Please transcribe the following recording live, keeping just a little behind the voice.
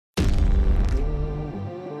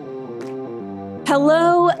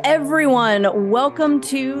Hello, everyone. Welcome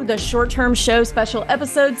to the Short-Term Show special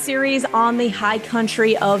episode series on the high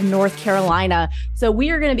country of North Carolina. So we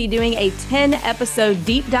are going to be doing a 10-episode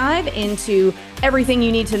deep dive into everything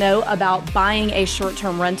you need to know about buying a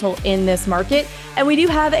short-term rental in this market. And we do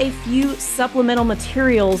have a few supplemental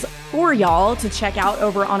materials for y'all to check out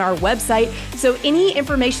over on our website. So any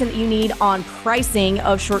information that you need on pricing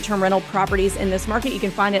of short-term rental properties in this market, you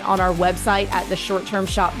can find it on our website at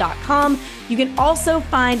theshorttermshop.com. You can also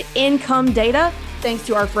find income data thanks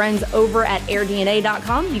to our friends over at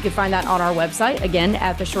airdna.com. You can find that on our website, again,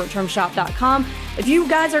 at theshorttermshop.com. If you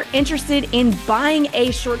guys are interested in buying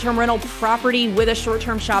a short-term rental property with a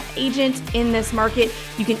short-term shop agent in this market,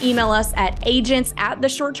 you can email us at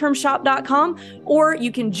agents@theshorttermshop.com, or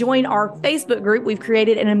you can join our Facebook group. We've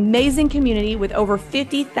created an amazing community with over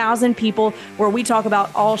 50,000 people where we talk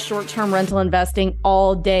about all short-term rental investing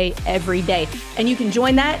all day, every day. And you can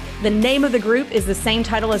join that. The name of the group is the same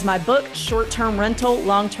title as my book, Short-Term Rental,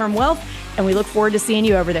 Long-Term Wealth. And we look forward to seeing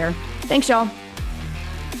you over there. Thanks, y'all.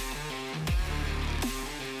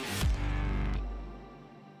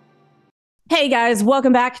 Hey guys,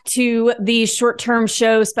 welcome back to the Short-Term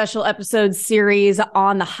Show special episode series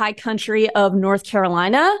on the high country of North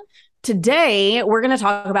Carolina. Today, we're going to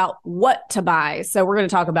talk about what to buy. So we're going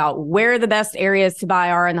to talk about where the best areas to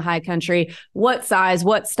buy are in the high country, what size,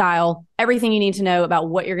 what style, everything you need to know about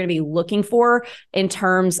what you're going to be looking for in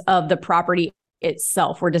terms of the property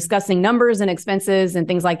itself. We're discussing numbers and expenses and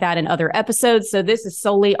things like that in other episodes. So this is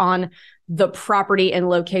solely on the property and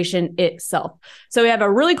location itself. So we have a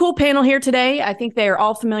really cool panel here today. I think they are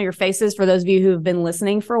all familiar faces for those of you who have been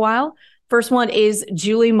listening for a while. First one is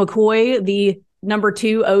Julie McCoy, the number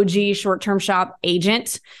 2 OG short-term shop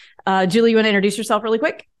agent. Julie, you want to introduce yourself really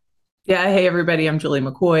quick? Yeah. Hey, everybody. I'm Julie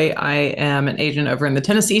McCoy. I am an agent over in the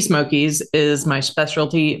Tennessee Smokies is my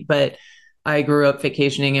specialty, but I grew up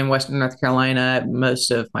vacationing in Western North Carolina most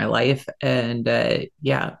of my life. And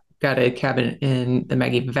got a cabin in the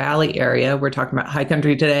Maggie Valley area. We're talking about high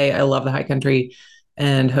country today. I love the high country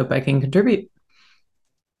and hope I can contribute.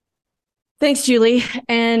 Thanks, Julie.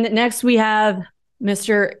 And next we have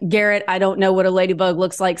Mr. Garrett. I don't know what a ladybug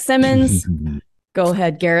looks like. Simmons. Go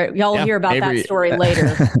ahead, Garrett. Y'all hear about Avery, that story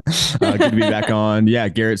later. Good to be back on. Yeah,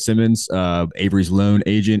 Garrett Simmons, Avery's loan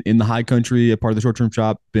agent in the high country, a part of the short-term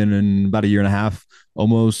shop. Been in about a year and a half,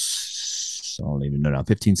 almost, I don't even know now,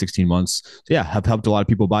 15, 16 months. So yeah, have helped a lot of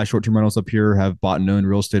people buy short-term rentals up here, have bought and owned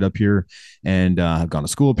real estate up here, and have gone to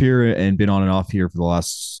school up here and been on and off here for the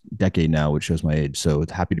last decade now, which shows my age. So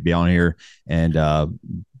happy to be on here and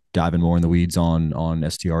diving more in the weeds on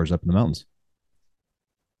STRs up in the mountains.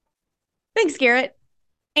 Thanks, Garrett.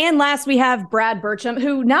 And last, we have Brad Burcham,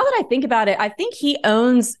 who, now that I think about it, I think he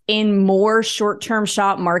owns in more short-term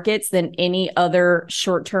shop markets than any other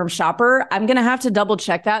short-term shopper. I'm going to have to double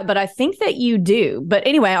check that, but I think that you do. But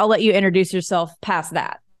anyway, I'll let you introduce yourself past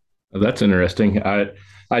that. That's interesting. I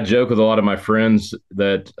joke with a lot of my friends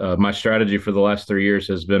that my strategy for the last 3 years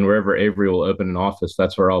has been wherever Avery will open an office,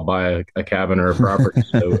 that's where I'll buy a cabin or a property.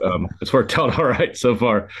 So it's worked out all right so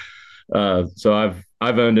far. So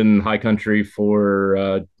I've owned in high country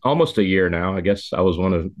for almost a year now. I guess I was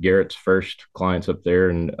one of Garrett's first clients up there,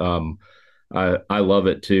 and I love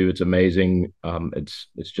it too. It's amazing. It's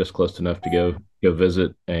just close enough to go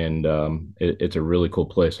visit, and it's a really cool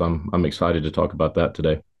place. I'm excited to talk about that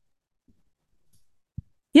today.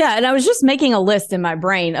 Yeah, and I was just making a list in my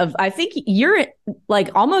brain of, I think you're like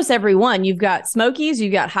almost every one. You've got Smokies,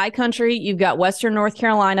 you've got high country, you've got Western North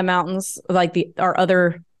Carolina mountains, like our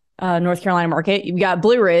other North Carolina market. You've got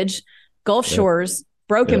Blue Ridge, Gulf Shores,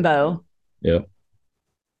 Broken Bow. Yeah.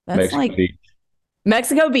 That's Mexico like Beach.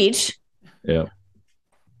 Mexico Beach. Yeah.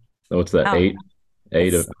 So what's that? Wow.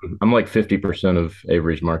 I'm like 50% of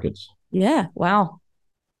Avery's markets. Yeah. Wow.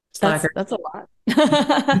 That's a lot.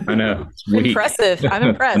 I know. It's weak. Impressive. I'm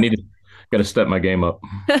impressed. Got to step my game up.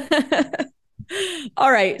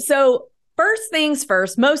 All right. So first things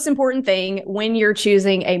first, most important thing when you're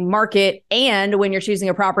choosing a market and when you're choosing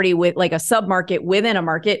a property with like a sub-market within a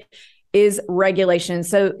market is regulations.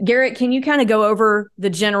 So Garrett, can you kind of go over the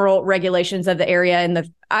general regulations of the area?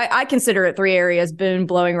 And I consider it 3 areas: Boone,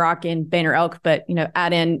 Blowing Rock, and Banner Elk, but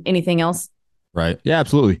add in anything else. Right. Yeah,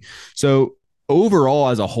 absolutely. So overall,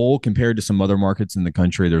 as a whole, compared to some other markets in the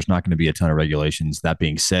country, there's not going to be a ton of regulations. That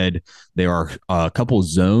being said, there are a couple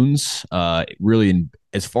zones really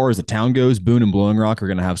as far as the town goes. Boone and Blowing Rock are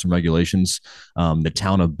going to have some regulations. The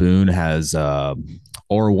town of Boone has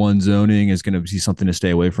R1 zoning is going to be something to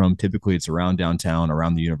stay away from. Typically, it's around downtown,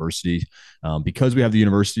 around the university. Because we have the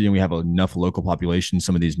university and we have enough local population,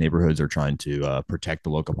 some of these neighborhoods are trying to protect the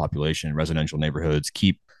local population, residential neighborhoods,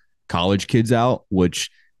 keep college kids out, which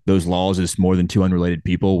those laws is more than two unrelated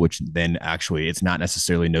people, which then actually it's not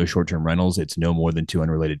necessarily no short-term rentals. It's no more than two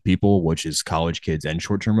unrelated people, which is college kids and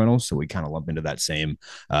short-term rentals. So we kind of lump into that same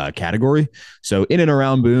category. So in and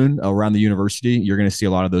around Boone, around the university, you're going to see a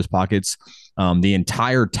lot of those pockets. The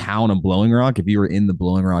entire town of Blowing Rock, if you are in the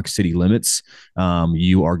Blowing Rock city limits,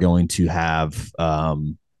 you are going to have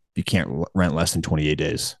you can't rent less than 28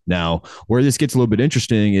 days. Now, where this gets a little bit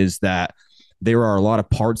interesting is that there are a lot of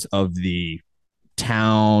parts of the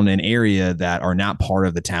town and area that are not part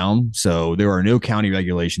of the town. So there are no county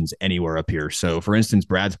regulations anywhere up here. So for instance,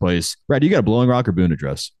 Brad's place, Brad, you got a Blowing Rock or Boone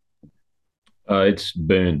address? It's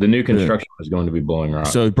Boone. The new construction is going to be Blowing Rock.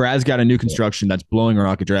 So Brad's got a new construction that's Blowing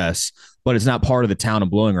Rock address, but it's not part of the town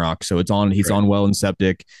of Blowing Rock. So he's on well and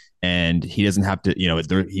septic, and he doesn't have to,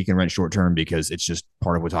 he can rent short term because it's just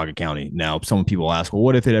part of Watauga County. Now, some people ask, well,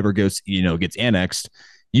 what if it ever gets annexed?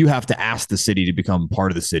 You have to ask the city to become part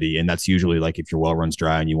of the city. And that's usually like if your well runs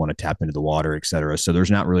dry and you want to tap into the water, et cetera. So there's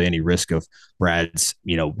not really any risk of Brad's,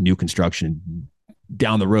 new construction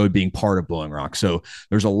down the road being part of Blowing Rock. So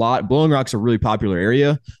there's a lot. Blowing Rock's a really popular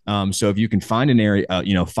area. So if you can find an area,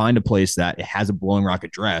 find a place that it has a Blowing Rock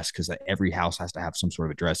address, because every house has to have some sort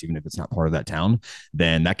of address, even if it's not part of that town,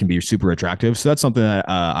 then that can be super attractive. So that's something that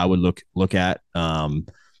I would look at.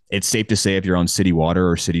 It's safe to say if you're on city water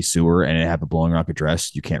or city sewer and it have a Blowing Rock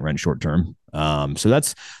address, you can't rent short term. So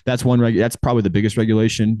that's one that's probably the biggest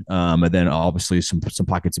regulation. And then obviously some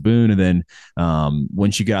pockets of Boone. And then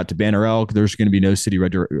once you get out to Banner Elk, there's going to be no city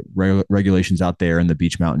regulations out there in the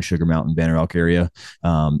Beech Mountain, Sugar Mountain, Banner Elk area.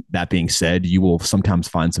 That being said, you will sometimes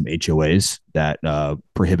find some HOAs that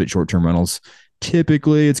prohibit short term rentals.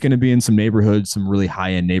 Typically, it's going to be in some neighborhoods, some really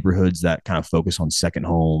high end neighborhoods that kind of focus on second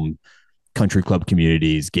home, country club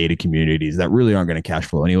communities, gated communities that really aren't going to cash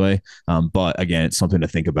flow anyway. But again, it's something to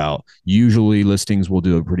think about. Usually listings will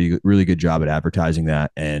do really good job at advertising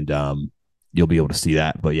that, and you'll be able to see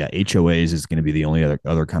that. But yeah, HOAs is going to be the only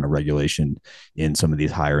other kind of regulation in some of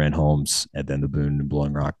these higher end homes, and then the Boone and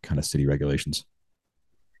Blowing Rock kind of city regulations.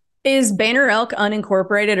 Is Banner Elk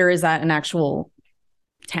unincorporated, or is that an actual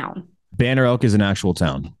town? Banner Elk is an actual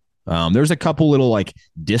town. There's a couple little like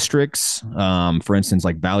districts. For instance,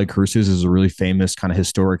 like Valley Cruces is a really famous kind of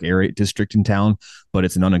historic area district in town, but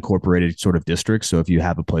it's an unincorporated sort of district. So if you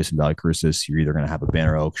have a place in Valley Cruces, you're either going to have a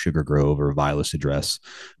Banner Oak, Sugar Grove, or Vilas address.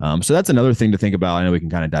 So that's another thing to think about. I know we can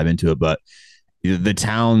kind of dive into it, but the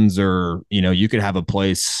towns are, you could have a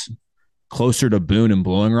place closer to Boone and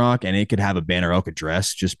Blowing Rock, and it could have a Banner Elk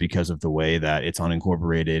address just because of the way that it's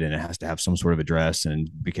unincorporated and it has to have some sort of address, and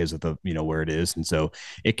because of the, where it is. And so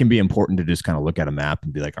it can be important to just kind of look at a map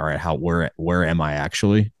and be like, all right, where am I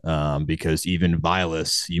actually? Because even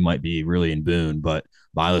Vilas, you might be really in Boone, but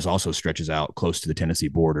Vilas also stretches out close to the Tennessee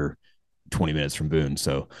border, 20 minutes from Boone.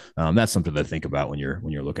 So that's something to think about when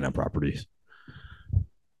you're looking at properties.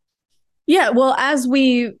 Yeah, well,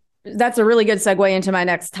 that's a really good segue into my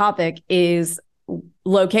next topic is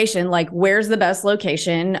location. Like, where's the best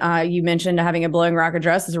location? You mentioned having a Blowing Rock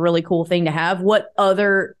address is a really cool thing to have. What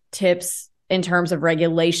other tips in terms of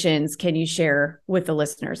regulations can you share with the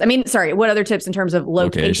listeners? What other tips in terms of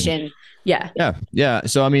location? Yeah.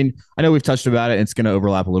 So, I know we've touched about it. It's going to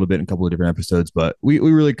overlap a little bit in a couple of different episodes, but we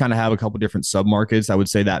really kind of have a couple of different submarkets. I would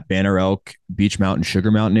say that Banner Elk, Beech Mountain,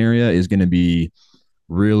 Sugar Mountain area is going to be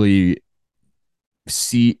really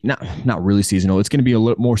not really seasonal. It's going to be a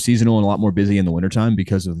little more seasonal and a lot more busy in the wintertime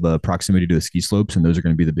because of the proximity to the ski slopes, and those are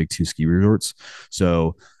going to be the big two ski resorts.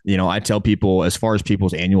 So, I tell people, as far as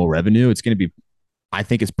people's annual revenue, it's going to be, I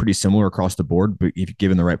think it's pretty similar across the board, but if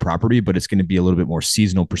given the right property, but it's going to be a little bit more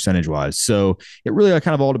seasonal percentage wise. So it really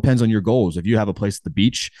kind of all depends on your goals. If you have a place at the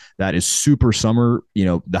beach that is super summer,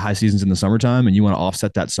 the high season's in the summertime, and you want to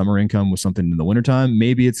offset that summer income with something in the wintertime,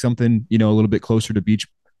 maybe it's something, a little bit closer to Beech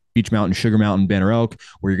Mountain, Sugar Mountain, Banner Elk,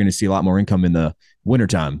 where you're going to see a lot more income in the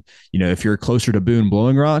wintertime. If you're closer to Boone,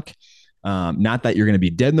 Blowing Rock, not that you're going to be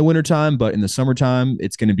dead in the wintertime, but in the summertime,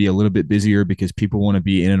 it's going to be a little bit busier because people want to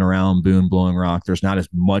be in and around Boone, Blowing Rock. There's not as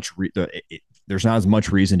much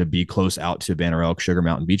reason to be close out to Banner Elk, Sugar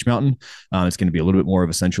Mountain, Beech Mountain. It's going to be a little bit more of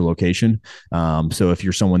a central location. So if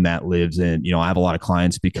you're someone that lives in, I have a lot of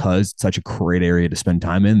clients because it's such a great area to spend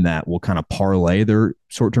time in that will kind of parlay their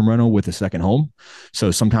short-term rental with a second home.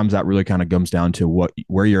 So sometimes that really kind of comes down to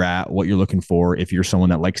where you're at, what you're looking for. If you're someone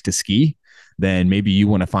that likes to ski, then maybe you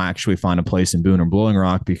want to actually find a place in Boone or Blowing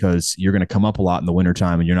Rock because you're going to come up a lot in the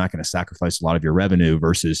wintertime and you're not going to sacrifice a lot of your revenue,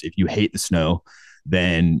 versus if you hate the snow,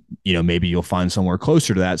 then, maybe you'll find somewhere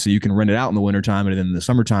closer to that so you can rent it out in the wintertime. And then in the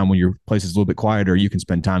summertime, when your place is a little bit quieter, you can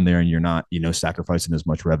spend time there and you're not, sacrificing as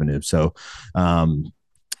much revenue. So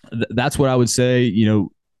that's what I would say.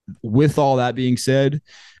 with all that being said,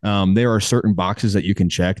 there are certain boxes that you can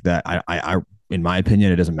check that in my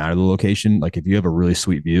opinion, it doesn't matter the location. Like if you have a really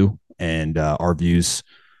sweet view and our views,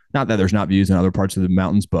 not that there's not views in other parts of the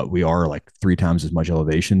mountains, but we are like 3 times as much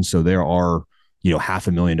elevation. So there are,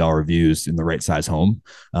 $500,000 views in the right size home.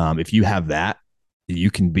 If you have that, you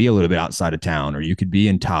can be a little bit outside of town, or you could be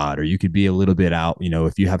in Todd, or you could be a little bit out,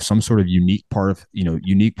 if you have some sort of unique part of,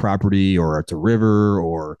 unique property, or it's a river,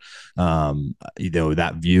 or,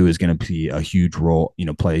 that view is going to be a huge role,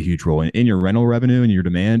 play a huge role in your rental revenue and your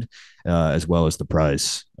demand, as well as the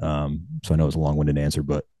price. So I know it's a long winded answer,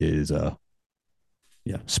 but it is,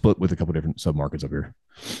 split with a couple different submarkets up here.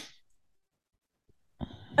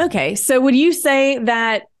 Okay. So would you say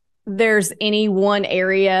that there's any one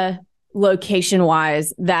area location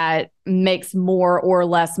wise that makes more or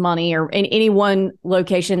less money, or in any one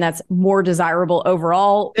location that's more desirable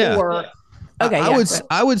overall? Yeah. Or okay,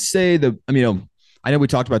 I would say I know we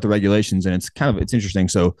talked about the regulations, and it's interesting.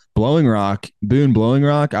 So Boone Blowing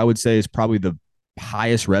Rock, I would say is probably the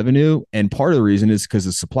highest revenue. And part of the reason is because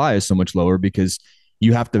the supply is so much lower, because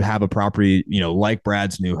you have to have a property, like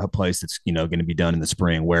Brad's new place that's, going to be done in the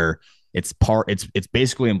spring, where it's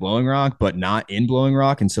basically in Blowing Rock, but not in Blowing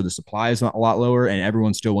Rock. And so the supply is not a lot lower, and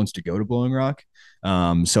everyone still wants to go to Blowing Rock.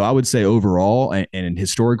 So I would say overall, and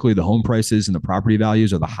historically, the home prices and the property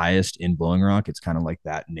values are the highest in Blowing Rock. It's kind of like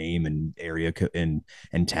that name and area and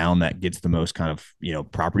town that gets the most kind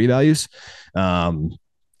of, property values. So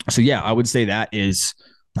yeah, I would say that is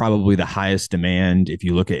probably the highest demand. If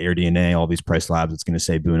you look at AirDNA, all these price labs, it's going to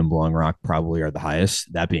say Boone and Blowing Rock probably are the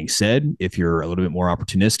highest. That being said, if you're a little bit more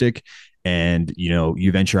opportunistic and,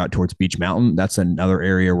 you venture out towards Beach Mountain, that's another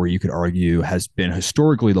area where you could argue has been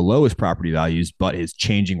historically the lowest property values, but is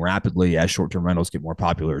changing rapidly as short-term rentals get more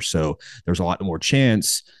popular. So there's a lot more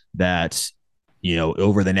chance that,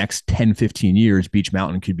 over the next 10, 15 years, Beach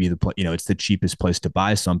Mountain could be it's the cheapest place to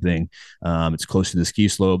buy something. It's close to the ski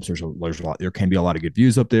slopes. There can be a lot of good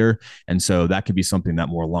views up there. And so that could be something that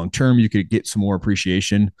more long-term, you could get some more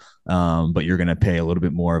appreciation. But you're going to pay a little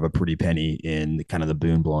bit more of a pretty penny in kind of the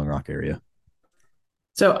Boone Blowing Rock area.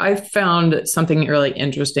 So I found something really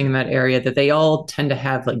interesting in that area, that they all tend to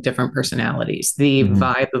have like different personalities. The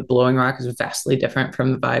vibe of Blowing Rock is vastly different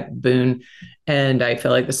from the vibe of Boone. And I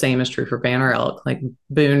feel like the same is true for Banner Elk. Like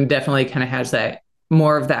Boone definitely kind of has that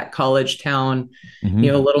more of that college town, a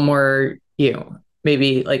little more,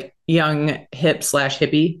 maybe like young hip /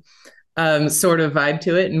 hippie sort of vibe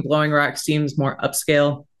to it. And Blowing Rock seems more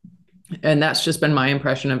upscale. And that's just been my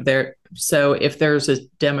impression of there. So if there's a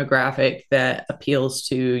demographic that appeals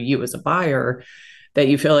to you as a buyer that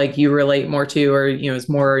you feel like you relate more to, or, is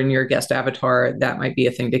more in your guest avatar, that might be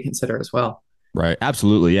a thing to consider as well. Right.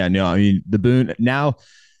 Absolutely. Yeah. No, I mean, the Boone now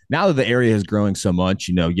that the area is growing so much,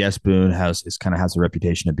 yes, Boone has the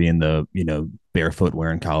reputation of being the, barefoot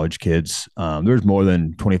wearing college kids. There's more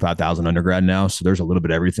than 25,000 undergrad now. So there's a little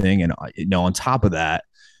bit of everything. And, on top of that,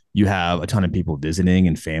 you have a ton of people visiting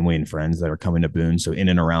and family and friends that are coming to Boone. So in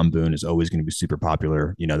and around Boone is always going to be super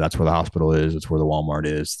popular. That's where the hospital is. It's where the Walmart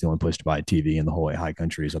is. It's the only place to buy a TV in the whole high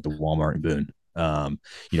country is at the Walmart in Boone.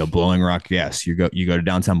 Blowing Rock. Yes. You go to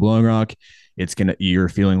downtown Blowing Rock. You're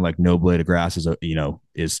feeling like no blade of grass is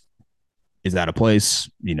that a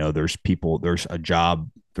place, there's people, there's a job,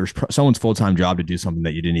 there's someone's full-time job to do something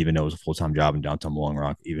that you didn't even know was a full-time job in downtown Blowing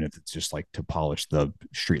Rock, even if it's just like to polish the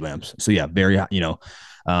street lamps. So yeah, very,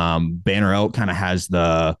 Banner Elk kind of has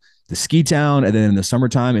the ski town. And then in the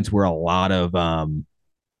summertime, it's where a lot of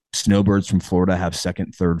snowbirds from Florida have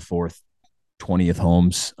second, third, fourth, 20th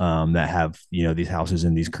homes that have, these houses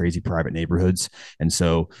in these crazy private neighborhoods. And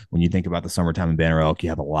so when you think about the summertime in Banner Elk, you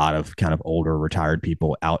have a lot of kind of older retired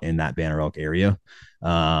people out in that Banner Elk area.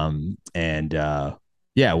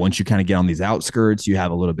 Once you kind of get on these outskirts, you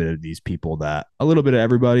have a little bit of these people a little bit of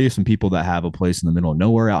everybody, some people that have a place in the middle of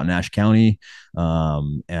nowhere out in Ashe County.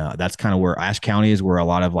 That's kind of where Ashe County is, where a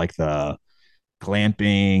lot of like the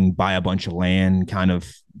glamping, buy a bunch of land kind of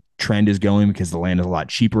trend is going, because the land is a lot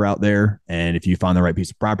cheaper out there. And if you find the right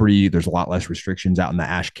piece of property, there's a lot less restrictions out in the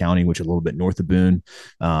Ashe County, which is a little bit north of Boone.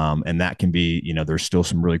 And that can be, there's still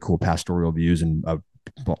some really cool pastoral views, and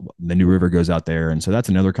the New River goes out there. And so that's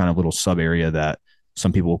another kind of little sub area that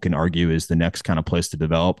some people can argue is the next kind of place to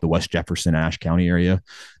develop, the West Jefferson, Ashe County area,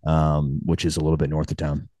 which is a little bit north of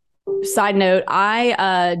town. Side note,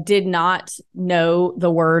 I did not know the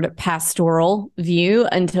word pastoral view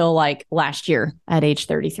until like last year at age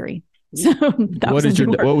 33. So what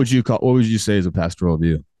would you say is a pastoral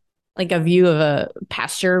view? Like a view of a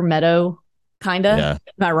pasture meadow, kind of. Yeah.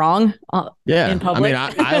 Am I wrong? Yeah. In public? I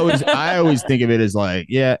mean, I always think of it as like,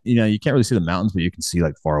 you can't really see the mountains, but you can see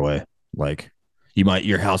like far away. Like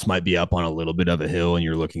your house might be up on a little bit of a hill and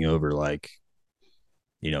you're looking over like,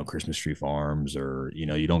 Christmas tree farms, or,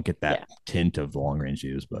 you don't get that tint of the long range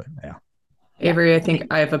views, but yeah. Avery, I think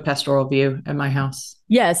I have a pastoral view at my house.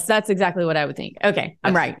 Yes, that's exactly what I would think. Okay,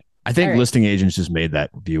 I'm right. I think listing agents just made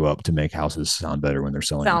that view up to make houses sound better when they're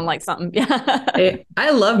selling. Sound like something. Yeah.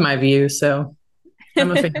 I love my view, so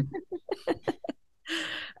I'm a fan.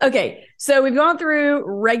 Okay, so we've gone through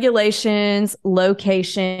regulations,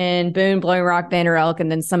 location, Boone, Blowing Rock, Vander Elk,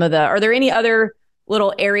 and then are there any other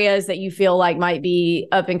little areas that you feel like might be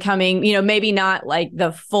up and coming, maybe not like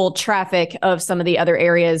the full traffic of some of the other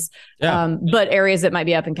areas, but areas that might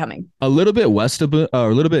be up and coming? A little bit west of Boone,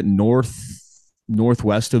 or a little bit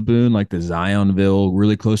northwest of Boone, like the Zionville,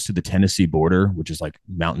 really close to the Tennessee border, which is like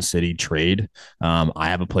Mountain City trade. I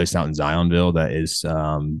have a place out in Zionville that is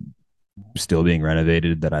still being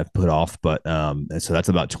renovated that I've put off, but so that's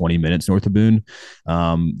about 20 minutes north of Boone.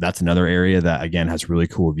 That's another area that again has really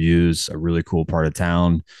cool views, a really cool part of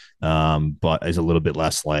town, but is a little bit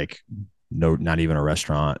less like not even a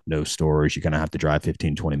restaurant, no stores. You kind of have to drive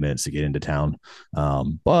 15-20 minutes to get into town.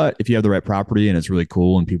 But if you have the right property and it's really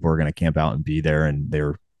cool and people are going to camp out and be there and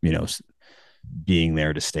they're being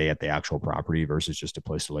there to stay at the actual property versus just a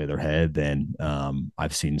place to lay their head, then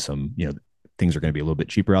I've seen some things are going to be a little bit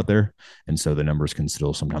cheaper out there. And so the numbers can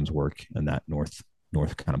still sometimes work in that north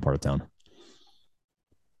kind of part of town.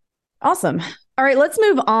 Awesome. All right, let's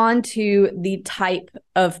move on to the type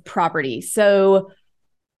of property. So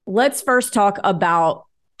let's first talk about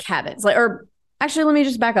cabins. Or actually, let me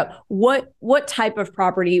just back up. What type of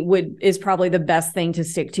property is probably the best thing to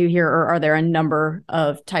stick to here? Or are there a number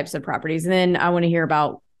of types of properties? And then I want to hear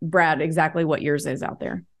about, Brad, exactly what yours is out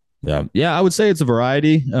there. Yeah, I would say it's a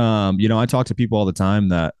variety. I talk to people all the time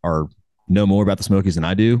that know more about the Smokies than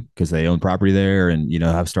I do because they own property there and,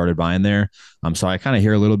 have started buying there. So I kind of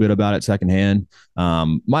hear a little bit about it secondhand.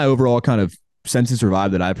 My overall kind of census or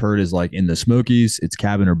vibe that I've heard is like in the Smokies, it's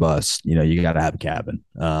cabin or bust. You got to have a cabin.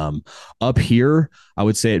 Up here, I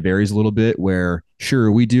would say it varies a little bit where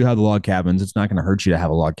sure, we do have the log cabins. It's not going to hurt you to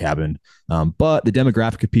have a log cabin. But the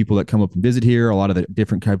demographic of people that come up and visit here, a lot of the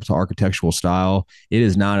different types of architectural style, it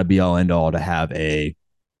is not a be all end all to have a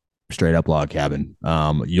straight up log cabin.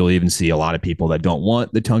 You'll even see a lot of people that don't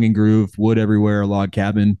want the tongue and groove wood everywhere log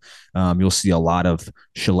cabin. You'll see a lot of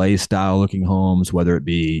chalet style looking homes, whether it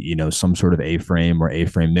be, some sort of A-frame or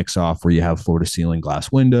A-frame mix off where you have floor to ceiling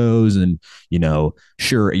glass windows. And,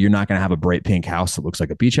 sure, you're not going to have a bright pink house that looks like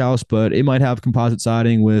a beach house, but it might have composite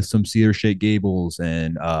siding with some cedar shake gables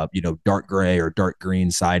and, dark gray or dark green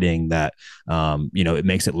siding that, it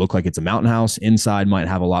makes it look like it's a mountain house. Inside might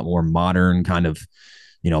have a lot more modern kind of,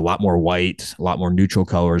 a lot more white, a lot more neutral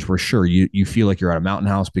colors where sure you feel like you're at a mountain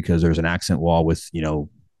house because there's an accent wall with,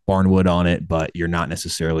 barnwood on it, but you're not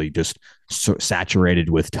necessarily just saturated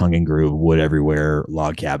with tongue and groove wood everywhere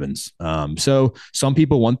log cabins. So some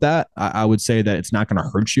people want that. I would say that it's not going to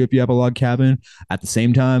hurt you if you have a log cabin. At the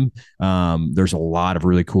same time, there's a lot of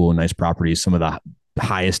really cool and nice properties. Some of the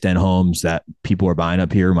highest end homes that people are buying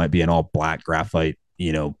up here might be an all black graphite,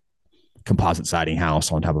 composite siding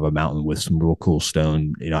house on top of a mountain with some real cool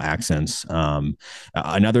stone, accents.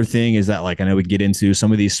 Another thing is that, like, I know we get into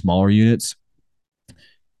some of these smaller units,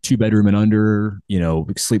 2-bedroom and under,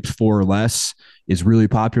 sleeps 4 or less is really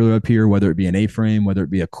popular up here, whether it be an A-frame, whether it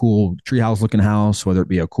be a cool treehouse looking house, whether it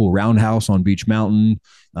be a cool roundhouse on Beach Mountain.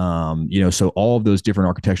 So all of those different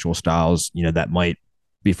architectural styles, that might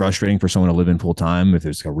be frustrating for someone to live in full time. If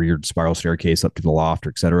there's a weird spiral staircase up to the loft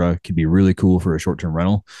or et cetera, it could be really cool for a short-term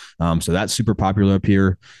rental. So that's super popular up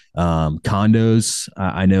here. Condos,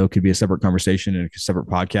 I know could be a separate conversation and a separate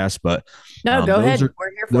podcast, but no, go ahead.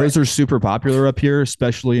 We're here for those are super popular up here,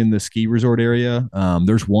 especially in the ski resort area.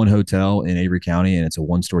 There's one hotel in Avery County and it's a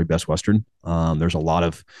 1-story Best Western. There's a lot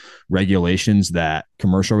of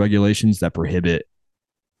commercial regulations that prohibit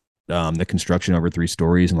the construction over 3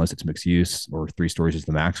 stories, unless it's mixed use, or 3 stories is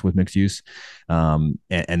the max with mixed use. And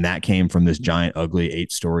that came from this giant, ugly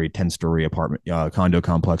 8-story, 10-story apartment condo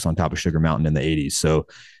complex on top of Sugar Mountain in the 80s. So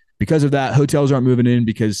because of that, hotels aren't moving in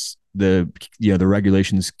because the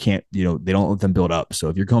regulations can't, they don't let them build up.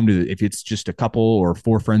 So if it's just a couple or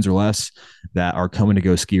 4 friends or less that are coming to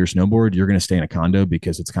go ski or snowboard, you're going to stay in a condo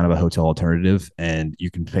because it's kind of a hotel alternative and you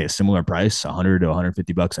can pay a similar price, $100 to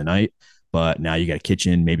 $150 a night. But now you got a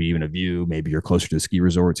kitchen, maybe even a view, maybe you're closer to the ski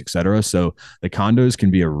resorts, et cetera. So the condos can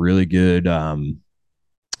be a really good,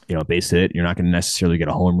 base hit. You're not going to necessarily get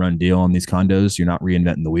a home run deal on these condos. You're not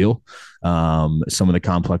reinventing the wheel. Some of the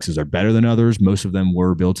complexes are better than others. Most of them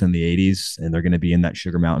were built in the 80s and they're going to be in that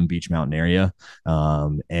Sugar Mountain, Beach Mountain area.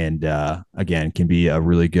 Again, can be a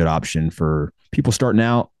really good option for people starting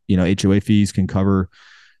out. HOA fees can cover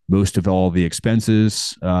most of all the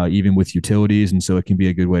expenses, even with utilities. And so it can be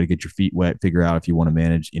a good way to get your feet wet, figure out if you want to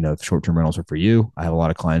manage, if short-term rentals are for you. I have a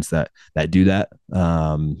lot of clients that do that.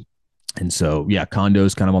 And so, yeah,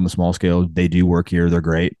 condos kind of on the small scale, they do work here. They're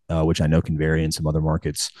great, which I know can vary in some other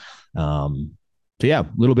markets. So yeah, a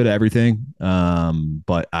little bit of everything.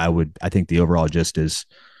 But I think the overall gist is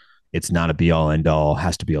it's not a be all end all,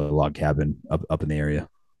 has to be a log cabin up in the area.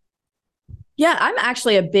 Yeah, I'm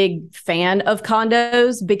actually a big fan of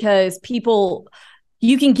condos because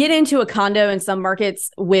you can get into a condo in some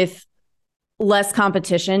markets with less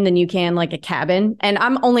competition than you can like a cabin. And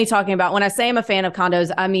I'm only talking about, when I say I'm a fan of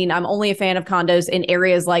condos, I mean, I'm only a fan of condos in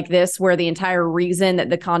areas like this where the entire reason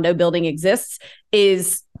that the condo building exists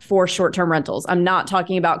is for short-term rentals. I'm not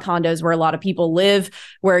talking about condos where a lot of people live,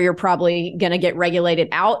 where you're probably going to get regulated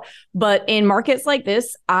out. But in markets like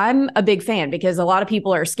this, I'm a big fan because a lot of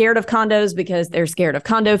people are scared of condos because they're scared of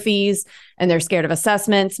condo fees and they're scared of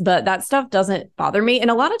assessments, but that stuff doesn't bother me.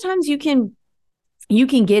 And a lot of times you can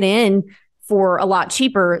get in for a lot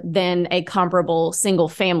cheaper than a comparable single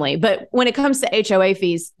family. But when it comes to HOA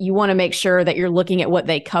fees, you want to make sure that you're looking at what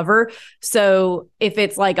they cover. So if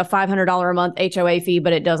it's like a $500 a month HOA fee,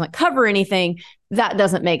 but it doesn't cover anything, that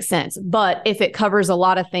doesn't make sense. But if it covers a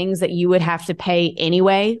lot of things that you would have to pay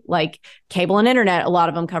anyway, like cable and internet, a lot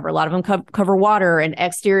of them cover water and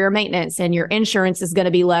exterior maintenance, and your insurance is going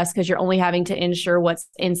to be less because you're only having to insure what's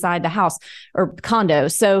inside the house or condo.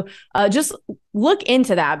 So just look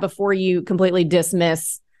into that before you completely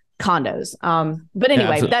dismiss condos. But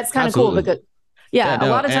anyway, that's kind of cool because a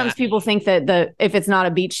lot of times people think that if it's not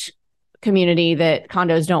a beach community that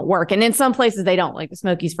condos don't work. And in some places they don't, like the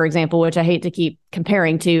Smokies, for example, which I hate to keep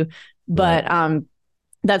comparing to, but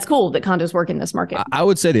that's cool that condos work in this market. I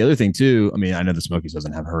would say the other thing too, I mean, I know the Smokies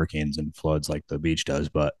doesn't have hurricanes and floods like the beach does,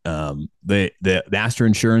 but the master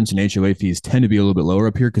insurance and HOA fees tend to be a little bit lower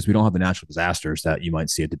up here because we don't have the natural disasters that you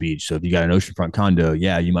might see at the beach. So if you got an oceanfront condo,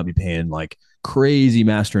 yeah, you might be paying like crazy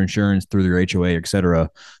master insurance through your HOA, et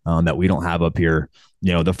cetera, that we don't have up here.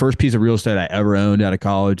 The first piece of real estate I ever owned out of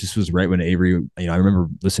college, this was right when Avery, I remember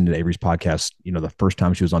listening to Avery's podcast, the first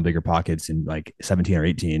time she was on Bigger Pockets in like 17 or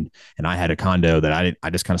 18. And I had a condo that I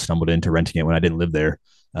just kind of stumbled into renting it when I didn't live there.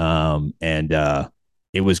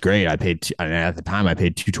 It was great. At the time I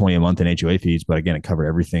paid $220 a month in HOA fees, but again, it covered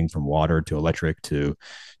everything from water to electric to,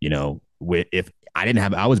 if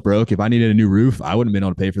I was broke. If I needed a new roof, I wouldn't have been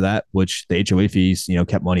able to pay for that, which the HOA fees,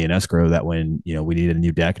 kept money in escrow that when, we needed a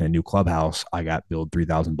new deck and a new clubhouse, I got billed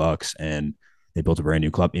 $3,000 and they built a brand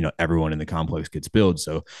new club. Everyone in the complex gets billed.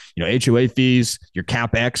 So, HOA fees, your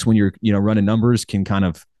CapEx when you're, running numbers can kind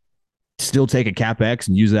of still take a CapEx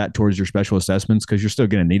and use that towards your special assessments because you're still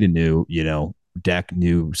going to need a new, deck,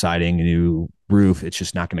 new siding, a new roof. It's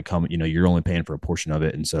just not going to come, you're only paying for a portion of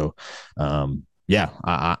it. And so, yeah,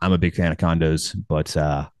 I'm a big fan of condos, but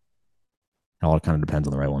it all kind of depends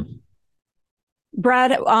on the right one.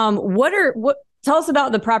 Brad, tell us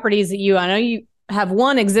about the properties that I know you have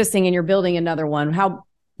one existing and you're building another one.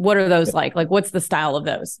 What are those like? Like, what's the style of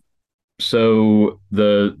those? So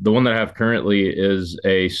the one that I have currently is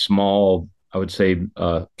a small, I would say,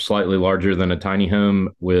 slightly larger than a tiny home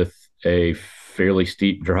with a fairly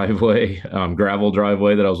steep driveway, gravel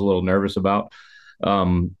driveway that I was a little nervous about.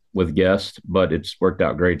 With guests, but it's worked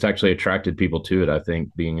out great. It's actually attracted people to it, I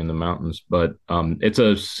think, being in the mountains. But it's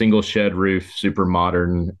a single shed roof, super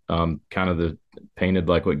modern, kind of painted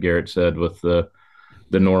like what Garrett said with the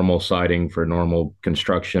normal siding for normal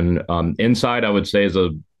construction. Inside, I would say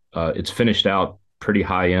it's finished out pretty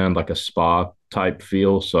high end, like a spa type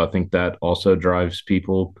feel. So I think that also drives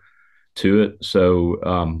people to it.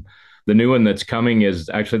 So the new one that's coming is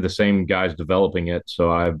actually the same guy's developing it.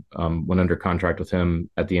 So I went under contract with him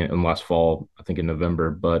at the end last fall, I think in November,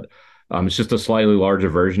 but it's just a slightly larger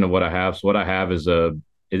version of what I have. So what I have is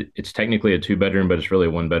it's technically a 2-bedroom, but it's really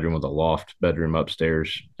a 1-bedroom with a loft bedroom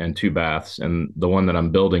upstairs and 2 baths. And the one that I'm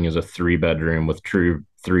building is a 3-bedroom with true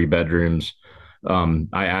 3 bedrooms.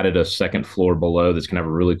 I added a second floor below that's going to have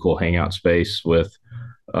a really cool hangout space with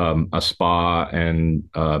a spa and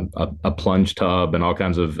a plunge tub and all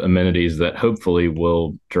kinds of amenities that hopefully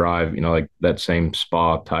will drive, like that same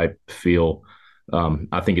spa type feel.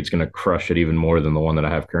 I think it's going to crush it even more than the one that I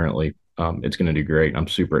have currently. It's going to do great. I'm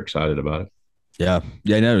super excited about it. Yeah.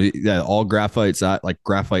 All graphite, like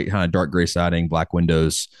graphite kind of dark gray siding, black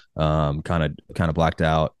windows, kind of blacked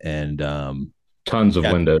out, and tons of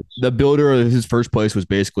windows. The builder of his first place was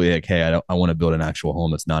basically like, hey, I want to build an actual home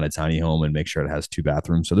that's not a tiny home and make sure it has 2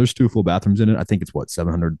 bathrooms. So there's 2 full bathrooms in it. I think it's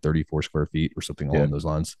 734 square feet or something along those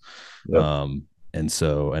lines. Yep. And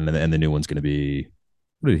the new one's going to be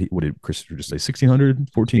what did Christopher just say? 1,600,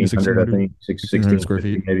 14 to 1,600, I 1,600, think, 1,600 square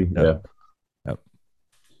feet. maybe. Yep. Yeah. Yep.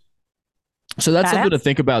 So that's something to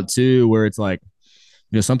think about too, where it's like,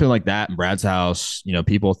 something like that in Brad's house,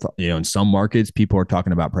 people, in some markets, people are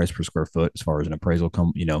talking about price per square foot as far as an appraisal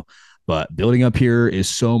but building up here is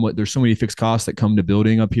so much, there's so many fixed costs that come to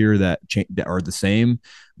building up here that are the same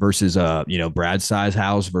versus Brad's size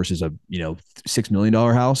house versus a, $6 million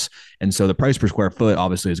house. And so the price per square foot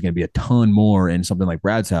obviously is going to be a ton more in something like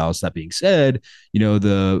Brad's house. That being said,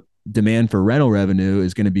 the demand for rental revenue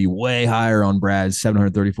is going to be way higher on Brad's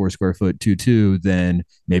 734 square foot 2.2 than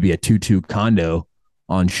maybe a 2.2 condo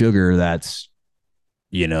on Sugar that's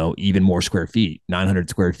even more square feet, 900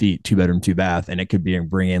 square feet, 2 bedroom, 2 bath, and it could be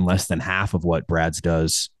bring in less than half of what Brad's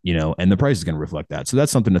does, and the price is going to reflect that. So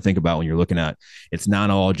that's something to think about when you're looking at. It's not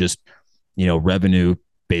all just revenue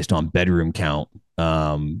based on bedroom count.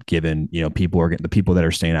 Given the people that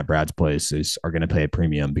are staying at Brad's place are going to pay a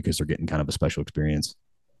premium because they're getting kind of a special experience.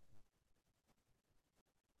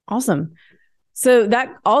 Awesome. So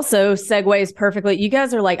that also segues perfectly. You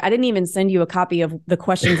guys are like, I didn't even send you a copy of the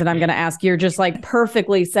questions that I'm going to ask. You're just like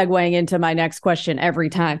perfectly segueing into my next question every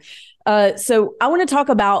time. So I want to talk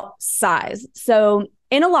about size. So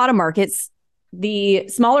in a lot of markets, the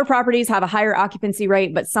smaller properties have a higher occupancy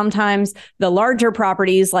rate, but sometimes the larger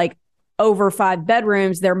properties, like over 5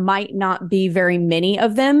 bedrooms, there might not be very many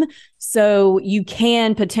of them. So you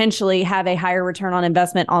can potentially have a higher return on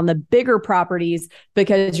investment on the bigger properties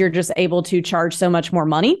because you're just able to charge so much more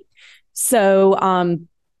money. So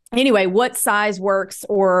anyway, what size works,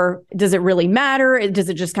 or does it really matter? Does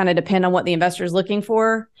it just kind of depend on what the investor is looking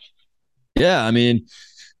for? Yeah, I mean,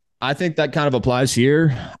 I think that kind of applies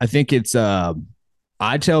here. I think it's I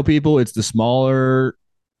tell people it's the smaller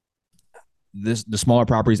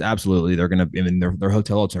properties. Absolutely, they're going to, I mean, they're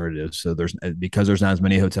hotel alternatives. So because there's not as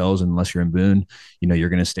many hotels, unless you're in Boone, you're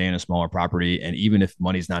going to stay in a smaller property. And even if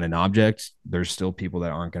money's not an object, there's still people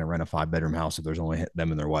that aren't going to rent a 5-bedroom house if there's only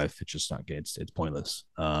them and their wife. It's just not good. It's pointless.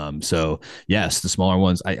 So yes, the smaller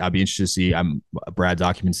ones. I'd be interested to see Brad's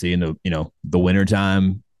occupancy in the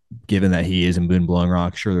wintertime, given that he is in Boone Blowing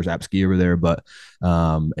Rock. Sure, there's Apski over there, but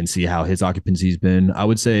and see how his occupancy's been. I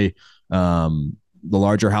would say the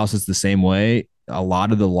larger houses the same way. A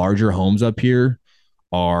lot of the larger homes up here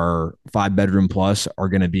are 5-bedroom plus, are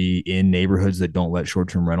going to be in neighborhoods that don't let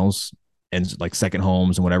short-term rentals and like second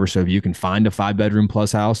homes and whatever. So if you can find a 5-bedroom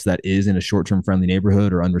plus house that is in a short-term friendly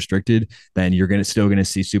neighborhood or unrestricted, then you're still going to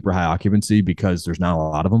see super high occupancy because there's not a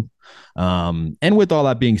lot of them. And with all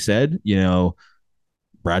that being said,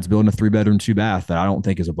 Brad's building a 3-bedroom, 2-bath that I don't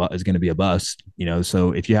think is going to be a bust.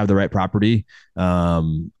 So if you have the right property,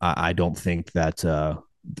 I don't think that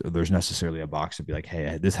there's necessarily a box to be like,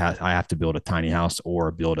 hey, I have to build a tiny house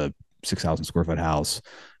or build a 6,000 square foot house.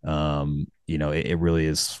 It really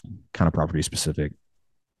is kind of property specific.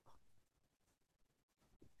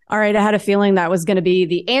 All right. I had a feeling that was going to be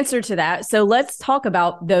the answer to that. So let's talk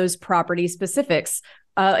about those property specifics.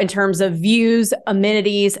 In terms of views,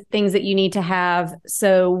 amenities, things that you need to have.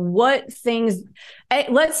 So let's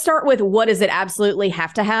start with, what does it absolutely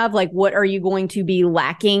have to have? Like, what are you going to be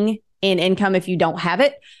lacking in income if you don't have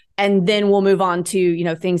it? And then we'll move on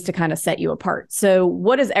to, things to kind of set you apart. So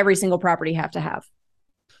what does every single property have to have?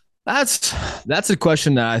 That's a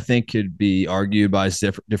question that I think could be argued by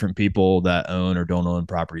different people that own or don't own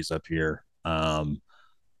properties up here.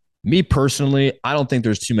 Me personally, I don't think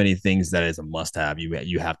there's too many things that is a must-have.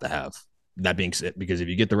 You have to have. That being said, because if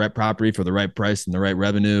you get the right property for the right price and the right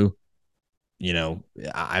revenue,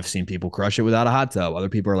 I've seen people crush it without a hot tub. Other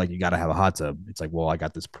people are like, you got to have a hot tub. It's like, well, I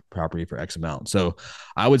got this property for X amount. So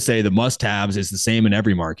I would say the must-haves is the same in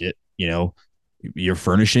every market. Your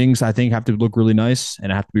furnishings, I think, have to look really nice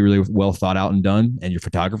and have to be really well thought out and done. And your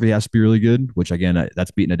photography has to be really good, which again, that's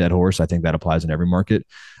beating a dead horse. I think that applies in every market.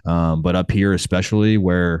 But up here, especially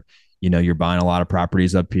where, you're buying a lot of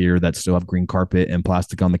properties up here that still have green carpet and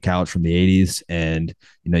plastic on the couch from the 80s. And,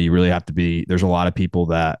 you really have to there's a lot of people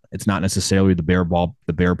that it's not necessarily the bear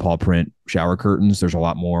paw print shower curtains. There's a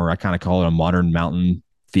lot more, I kind of call it a modern mountain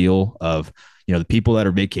feel of, the people that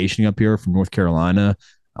are vacationing up here from North Carolina.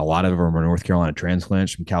 A lot of them are North Carolina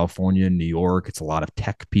transplants from California, New York. It's a lot of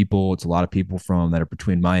tech people. It's a lot of people that are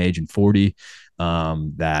between my age and 40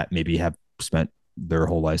 that maybe have spent their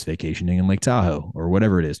whole lives vacationing in Lake Tahoe or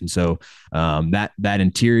whatever it is. And so that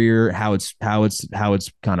interior, how it's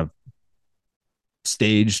kind of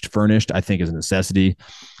staged, furnished, I think is a necessity.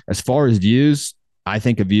 As far as views, I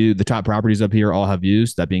think the top properties up here all have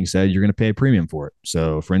views. That being said, you're going to pay a premium for it.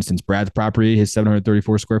 So for instance, Brad's property, his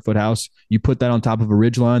 734 square foot house, you put that on top of a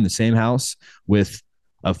ridge line, the same house with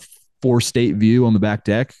a 4-state view on the back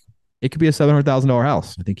deck. it could be a $700,000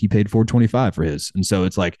 house. I think he paid 425 for his. And so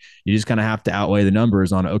it's like, you just kind of have to outweigh the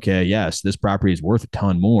numbers on, okay, yes, this property is worth a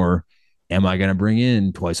ton more. Am I going to bring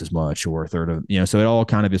in twice as much or a third of, so it all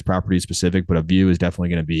kind of is property specific, but a view is definitely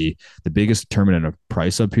going to be the biggest determinant of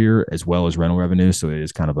price up here, as well as rental revenue. So it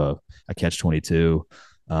is kind of a catch 22.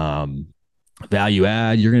 Value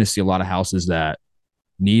add, you're going to see a lot of houses that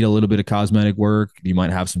need a little bit of cosmetic work. You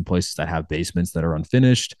might have some places that have basements that are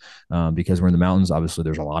unfinished because we're in the mountains. Obviously,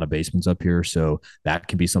 there's a lot of basements up here. So that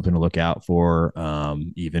can be something to look out for,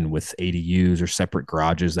 even with ADUs or separate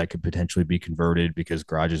garages that could potentially be converted, because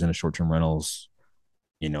garages in a short-term rentals,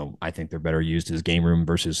 I think they're better used as game room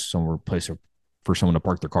versus somewhere place for someone to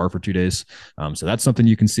park their car for 2 days. So that's something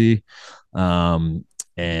you can see. And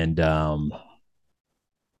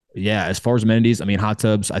yeah, as far as amenities, I mean, hot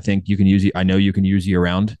tubs, I think you can use, I know you can use year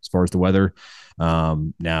round as far as the weather.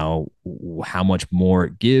 Now, how much more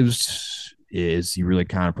it gives is you really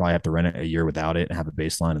kind of probably have to rent it a year without it and have a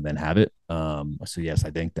baseline and then have it. So yes, I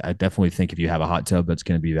definitely think if you have a hot tub, that's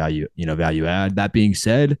going to be value add. That being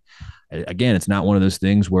said, again, it's not one of those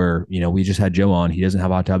things where, we just had Joe on, he doesn't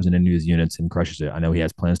have hot tubs in any of his units and crushes it. I know he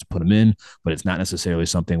has plans to put them in, but it's not necessarily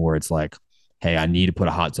something where it's like, hey, I need to put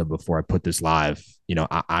a hot tub before I put this live.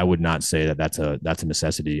 I would not say that that's a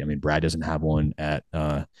necessity. I mean, Brad doesn't have one at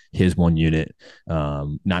his one unit.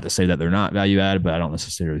 Not to say that they're not value added, but I don't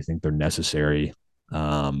necessarily think they're necessary.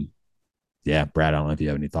 Yeah, Brad, I don't know if you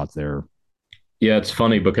have any thoughts there. Yeah, it's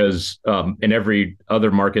funny because in every other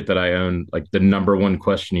market that I own, like the number one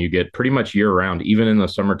question you get pretty much year round, even in the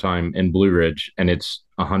summertime in Blue Ridge, and it's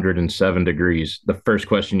 107 degrees. The first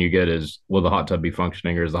question you get is, will the hot tub be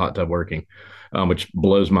functioning or is the hot tub working? Which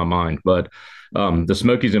blows my mind. But the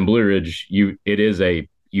Smokies in Blue Ridge, you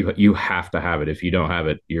have to have it. If you don't have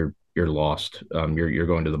it, you're you're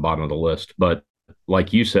going to the bottom of the list. But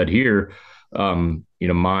like you said here, the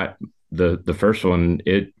first one,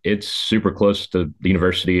 it's super close to the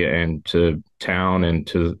university and to town and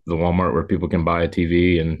to the Walmart where people can buy a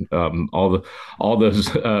TV and all those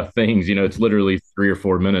things. It's literally 3 or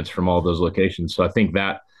 4 minutes from all those locations. So I think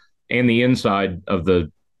that, and the inside of the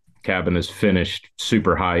cabin is finished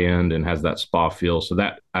super high end and has that spa feel. So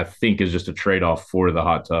that, I think, is just a trade off for the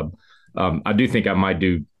hot tub. I do think I might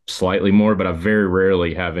do slightly more, but I very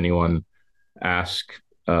rarely have anyone ask,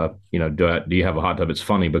 do you have a hot tub? It's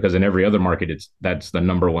funny because in every other market, that's the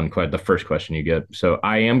number one the first question you get. So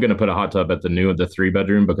I am going to put a hot tub at the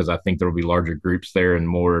 3-bedroom because I think there will be larger groups there and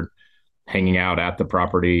more hanging out at the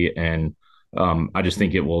property. And I just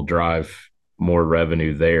think it will drive more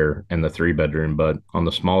revenue there in the 3-bedroom, but on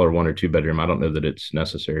the smaller 1 or 2-bedroom, I don't know that it's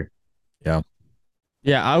necessary. Yeah.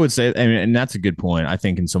 Yeah, I would say, and that's a good point. I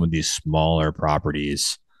think in some of these smaller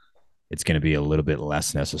properties, it's going to be a little bit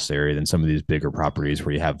less necessary than some of these bigger properties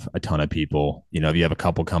where you have a ton of people. If you have a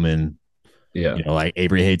couple come in, like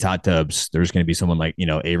Avery hates hot tubs, there's going to be someone like,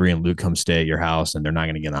 Avery and Luke come stay at your house and they're not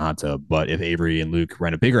going to get in the hot tub. But if Avery and Luke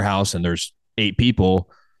rent a bigger house and there's 8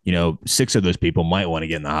 people, 6 of those people might want to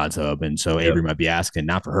get in the hot tub. And so Avery might be asking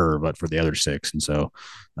not for her, but for the other 6. And so,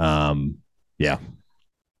 yeah.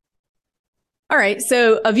 All right.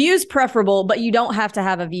 So a view is preferable, but you don't have to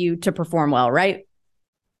have a view to perform well, right?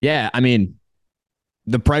 Yeah, I mean,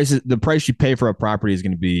 the price you pay for a property is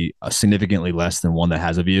going to be significantly less than one that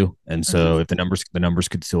has a view, and so if the numbers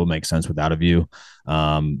could still make sense without a view.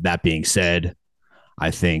 That being said, I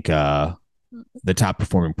think the top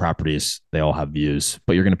performing properties, they all have views,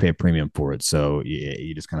 but you're going to pay a premium for it, so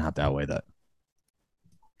you just kind of have to outweigh that.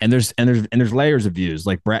 And there's layers of views,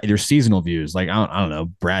 like Brad. There's seasonal views, like I don't know,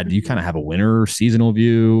 Brad. Do you kind of have a winter seasonal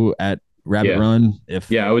view at Rabbit Run?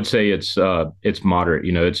 I would say it's moderate.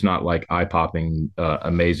 It's not like eye-popping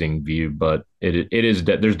amazing view, but it is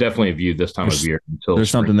there's definitely a view this time of year until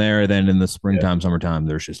there's something there. Then in the springtime, summertime,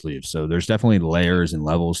 there's just leaves. So there's definitely layers and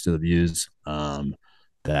levels to the views.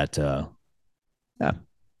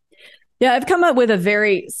 Yeah, I've come up with a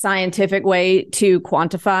very scientific way to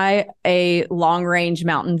quantify a long range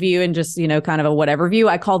mountain view and just, kind of a whatever view.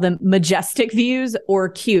 I call them majestic views or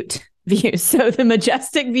cute views. So the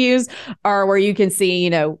majestic views are where you can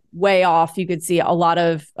see, way off. You could see a lot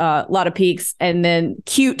of peaks, and then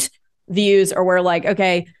cute views are where, like,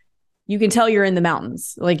 okay, you can tell you're in the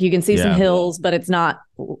mountains. Like you can see some hills, but it's not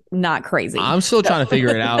crazy. I'm still trying to figure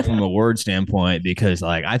it out from a word standpoint, because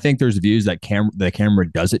like I think there's views that the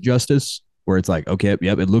camera does it justice, where it's like, okay,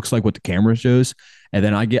 yep, it looks like what the camera shows. And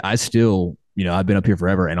then I still, I've been up here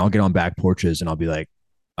forever, and I'll get on back porches and I'll be like,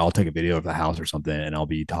 I'll take a video of the house or something, and I'll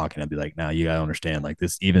be talking. I'll be like, "Now you gotta understand, like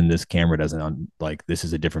even this camera doesn't like this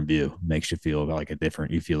is a different view. Makes you feel like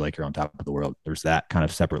you feel like you're on top of the world." There's that kind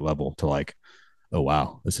of separate level to like, oh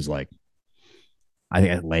wow, this is like I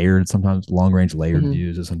think layered, sometimes long range layered Mhm.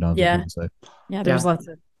 views is sometimes what Yeah. people say. Yeah, there's Yeah.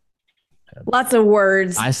 lots of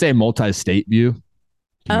words. I say multi-state view.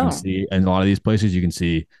 You can Oh. see in a lot of these places, you can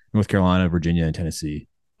see North Carolina, Virginia, and Tennessee,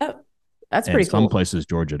 Oh, that's and pretty some cool. places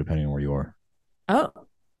Georgia, depending on where you are. Oh,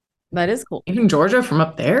 that is cool. Even Georgia from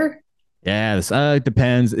up there? Yeah, this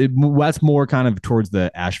depends. That's more kind of towards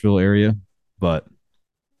the Asheville area, but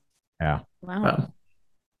yeah. Wow. Well,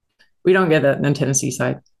 we don't get that in the Tennessee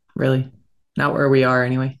side, really. Not where we are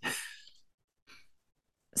anyway.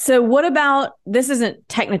 So what about, this isn't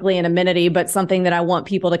technically an amenity, but something that I want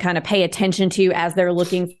people to kind of pay attention to as they're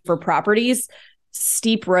looking for properties,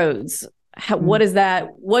 steep roads. What is that?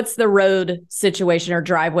 What's the road situation or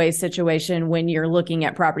driveway situation when you're looking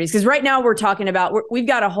at properties? Because right now we're talking about, we've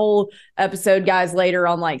got a whole episode, guys, later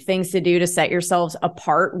on like things to do to set yourselves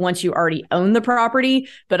apart once you already own the property.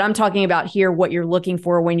 But I'm talking about here what you're looking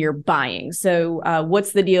for when you're buying. So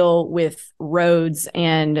what's the deal with roads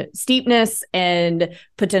and steepness and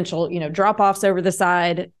potential, drop offs over the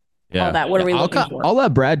side? Yeah. All that. What are we looking for? I'll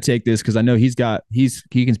let Brad take this because I know he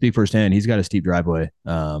can speak firsthand. He's got a steep driveway.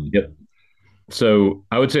 Yep. So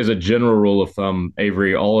I would say, as a general rule of thumb,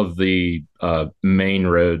 Avery, all of the main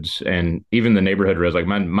roads and even the neighborhood roads, like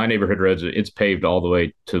my neighborhood roads, it's paved all the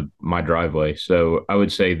way to my driveway. So I would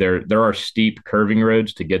say there are steep curving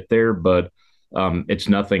roads to get there, but it's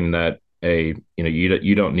nothing that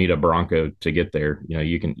you don't need a Bronco to get there.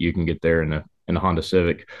 You can get there in a Honda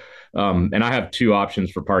Civic. And I have two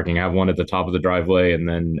options for parking. I have one at the top of the driveway, and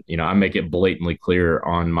then I make it blatantly clear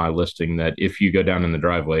on my listing that if you go down in the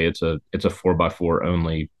driveway, it's a 4x4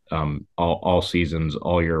 only, all seasons,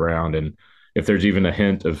 all year round. And if there's even a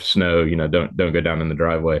hint of snow, don't go down in the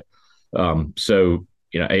driveway. So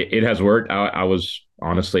it has worked. I was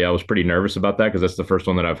pretty nervous about that because that's the first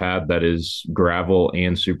one that I've had that is gravel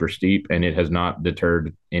and super steep, and it has not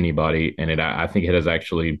deterred anybody. And I think it has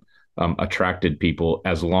actually attracted people,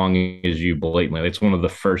 as long as you blatantly. It's one of the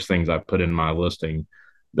first things I put in my listing,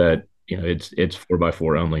 that it's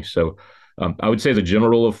 4x4 only. So I would say, as a general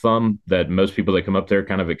rule of thumb, that most people that come up there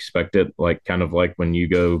kind of expect it, kind of like when you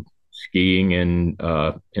go skiing in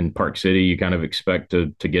Park City, you kind of expect to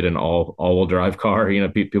get an all-wheel drive car.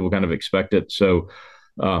 People kind of expect it. So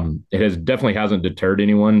it definitely hasn't deterred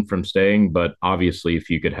anyone from staying, but obviously if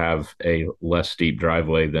you could have a less steep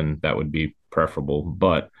driveway, then that would be preferable.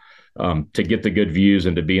 But to get the good views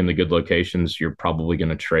and to be in the good locations, you're probably going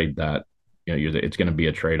to trade that. It's going to be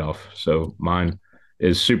a trade-off. So mine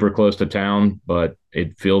is super close to town, but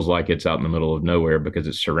it feels like it's out in the middle of nowhere because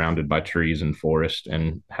it's surrounded by trees and forest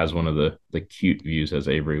and has one of the cute views, as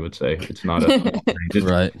Avery would say. It's not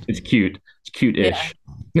Right. It's cute. It's cute-ish.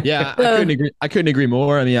 Yeah, I couldn't agree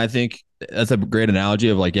more. I mean, I think that's a great analogy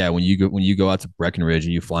of like, yeah, when you go out to Breckenridge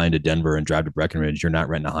and you fly into Denver and drive to Breckenridge, you're not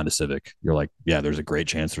renting a Honda Civic. You're like, yeah, there's a great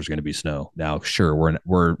chance there's going to be snow. Now, sure,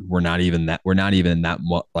 we're not even that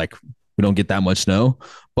much, like, we don't get that much snow,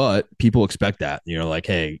 but people expect that. Like,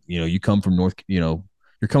 hey, you come from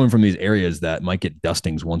you're coming from these areas that might get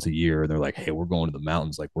dustings once a year. They're like, hey, we're going to the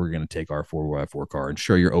mountains. Like, we're going to take our 4x4 car. And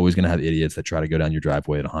sure, you're always going to have idiots that try to go down your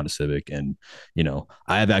driveway in a Honda Civic. And,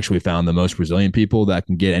 I have actually found the most resilient people that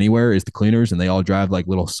can get anywhere is the cleaners, and they all drive like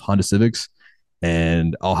little Honda Civics.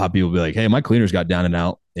 And I'll have people be like, hey, my cleaners got down and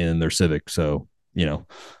out in their Civic. So,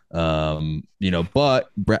 but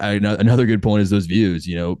another good point is those views.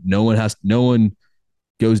 No one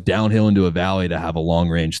goes downhill into a valley to have a long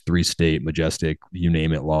range 3-state majestic, you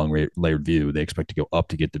name it, layered view. They expect to go up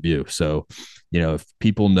to get the view. So, if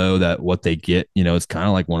people know that what they get, it's kind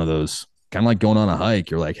of like one of those, kind of like going on a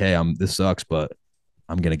hike. You're like, hey, this sucks, but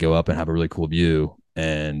I'm going to go up and have a really cool view.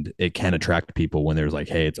 And it can attract people when there's like,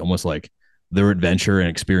 hey, it's almost like their adventure and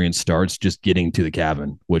experience starts just getting to the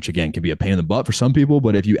cabin, which again can be a pain in the butt for some people.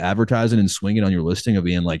 But if you advertise it and swing it on your listing of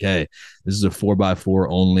being like, hey, this is a 4x4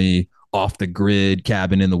 only, off the grid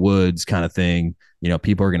cabin in the woods kind of thing,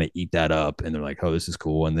 people are going to eat that up, and they're like, oh, this is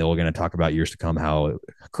cool. And they're going to talk about years to come how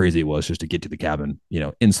crazy it was just to get to the cabin,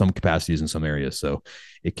 in some capacities in some areas. So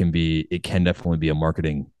it can definitely be a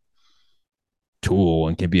marketing tool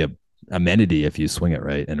and can be a amenity if you swing it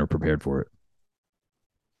right and are prepared for it.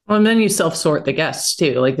 Well, and then you self-sort the guests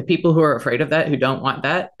too. Like the people who are afraid of that, who don't want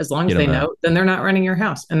that, as long as they know, then they're not renting your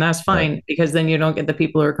house. And that's fine, right? Because then you don't get the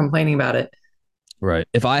people who are complaining about it. Right.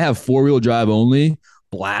 If I have 4-wheel drive only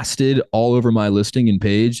blasted all over my listing and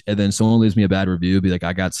page, and then someone leaves me a bad review, be like,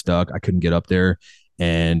 I got stuck, I couldn't get up there.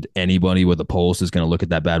 And anybody with a pulse is going to look at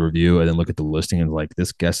that bad review and then look at the listing and like,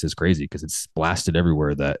 this guest is crazy because it's blasted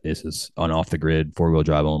everywhere that this is an off the grid 4-wheel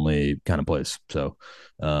drive only kind of place. So,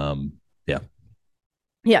 yeah.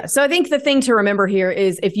 Yeah. So I think the thing to remember here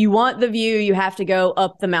is if you want the view, you have to go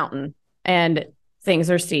up the mountain. And things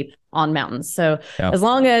are steep on mountains. So Yeah. as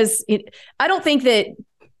long as I don't think that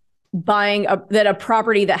buying a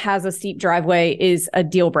property that has a steep driveway is a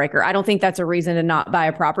deal breaker. I don't think that's a reason to not buy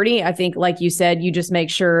a property. I think, like you said, you just make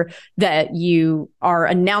sure that you are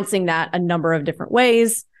announcing that a number of different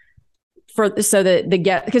ways so that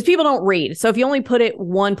because people don't read. So if you only put it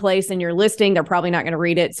one place in your listing, they're probably not going to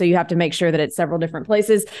read it. So you have to make sure that it's several different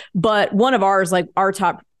places. But one of ours, like our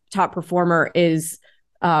top performer, is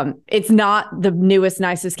it's not the newest,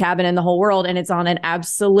 nicest cabin in the whole world. And it's on an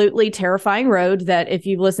absolutely terrifying road that if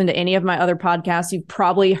you've listened to any of my other podcasts, you've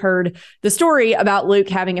probably heard the story about Luke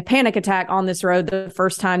having a panic attack on this road the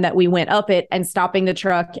first time that we went up it and stopping the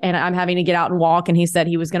truck. And I'm having to get out and walk. And he said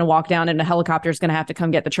he was going to walk down and a helicopter is going to have to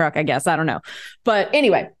come get the truck, I guess. I don't know. But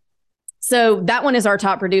anyway, so that one is our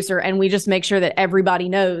top producer. And we just make sure that everybody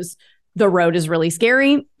knows the road is really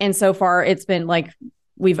scary. And so far it's been like,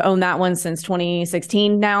 we've owned that one since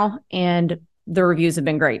 2016 now, and the reviews have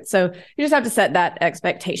been great. So you just have to set that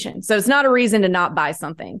expectation. So it's not a reason to not buy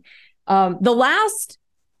something. The last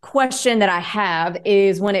question that I have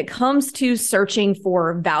is when it comes to searching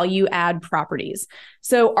for value add properties.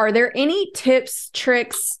 So are there any tips,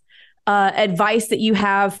 tricks, advice that you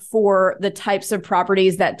have for the types of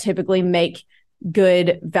properties that typically make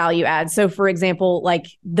good value add? So for example, like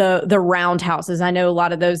the round houses, I know a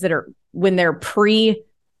lot of those that are, when they're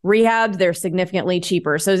pre-rehabbed, they're significantly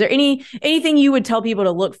cheaper. So is there anything you would tell people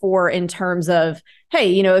to look for in terms of, hey,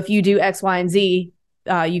 you know, if you do X, Y, and Z,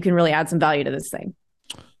 you can really add some value to this thing?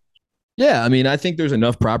 Yeah, I mean, I think there's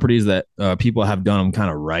enough properties that people have done them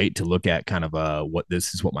kind of right to look at kind of what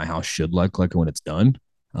this is what my house should look like when it's done.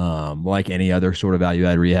 Like any other sort of value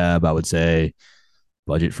add rehab, I would say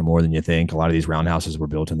budget for more than you think. A lot of these roundhouses were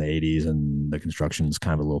built in the 80s and the construction's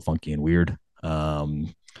kind of a little funky and weird.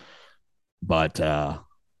 But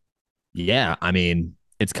yeah, I mean,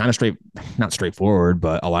 it's kind of not straightforward,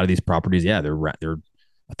 but a lot of these properties, yeah, they're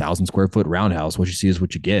 1,000 square foot roundhouse. What you see is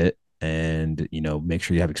what you get. And, you know, make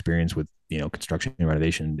sure you have experience with, you know, construction and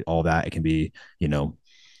renovation, all that. It can be, you know,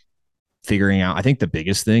 figuring out, I think the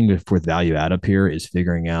biggest thing with value add up here is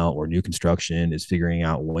figuring out, or new construction is figuring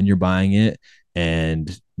out when you're buying it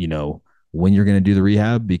and, you know, when you're going to do the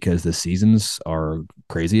rehab, because the seasons are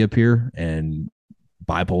crazy up here and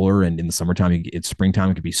bipolar. And in the summertime, it's springtime,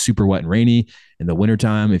 it could be super wet and rainy. In the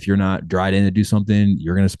wintertime, if you're not dried in to do something,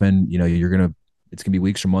 you're going to spend, you know, it's going to be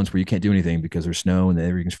weeks or months where you can't do anything because there's snow and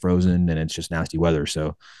everything's frozen and it's just nasty weather.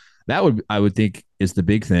 So I would think is the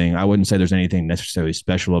big thing. I wouldn't say there's anything necessarily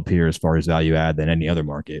special up here as far as value add than any other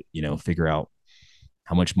market. You know, figure out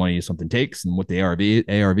how much money something takes and what the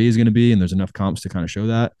ARV is going to be. And there's enough comps to kind of show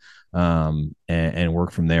that and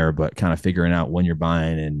work from there. But kind of figuring out when you're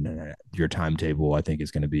buying and your timetable, I think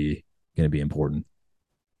is going to be important.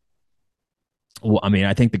 Well, I mean,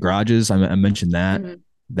 I think the garages, I mentioned that. Mm-hmm.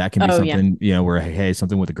 That can be something, you know, where, hey,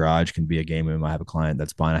 something with the garage can be a game room. I have a client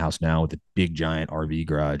that's buying a house now with a big, giant RV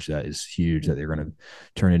garage that is huge that they're going to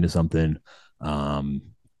turn into something.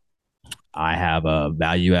 I have a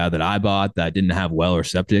value add that I bought that didn't have well or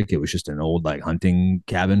septic. It was just an old like hunting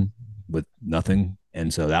cabin with nothing.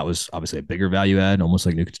 And so that was obviously a bigger value add, almost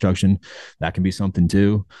like new construction. That can be something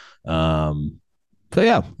too. So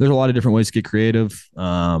yeah, there's a lot of different ways to get creative.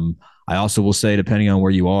 I also will say, depending on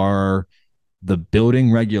where you are, the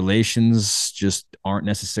building regulations just aren't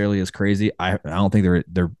necessarily as crazy. I don't think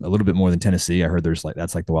they're a little bit more than Tennessee. I heard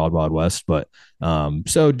that's like the wild, wild west. But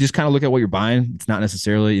so just kind of look at what you're buying. It's not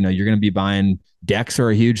necessarily, you know, you're going to be buying decks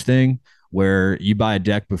are a huge thing where you buy a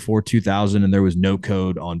deck before 2000 and there was no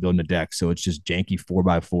code on building a deck. So it's just janky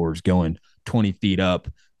 4x4s going 20 feet up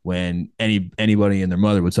when anybody and their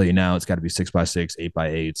mother would tell you now it's got to be 6x6,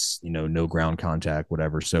 8x8s, you know, no ground contact,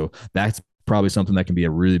 whatever. So that's probably something that can be a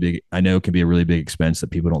really big expense that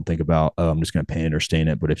people don't think about. Oh, I'm just going to paint it or stain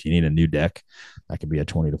it. But if you need a new deck, that could be a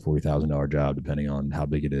 $20,000 to $40,000 job, depending on how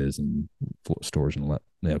big it is and stores and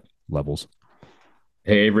levels.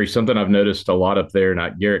 Hey, Avery, something I've noticed a lot up there,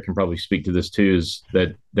 and Garrett can probably speak to this too, is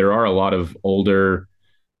that there are a lot of older,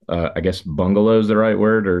 I guess bungalows, the right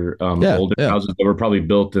word, or older houses that were probably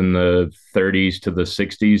built in the 30s to the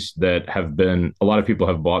 60s that have been, a lot of people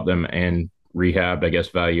have bought them and rehabbed, I guess,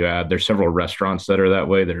 value add. There's several restaurants that are that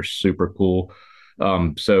way that are super cool.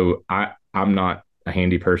 So I'm not a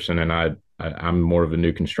handy person, and I'm more of a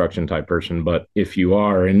new construction type person. But if you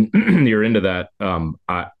are and you're into that,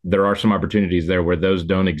 there are some opportunities there where those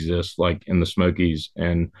don't exist, like in the Smokies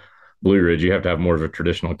and Blue Ridge. You have to have more of a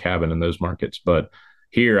traditional cabin in those markets. But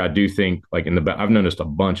here, I do think, like I've noticed a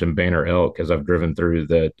bunch in Banner Elk as I've driven through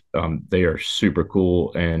that they are super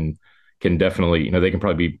cool and can definitely, you know, they can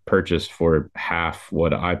probably be purchased for half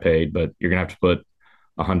what I paid, but you're gonna have to put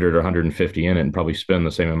 100 or 150 in it and probably spend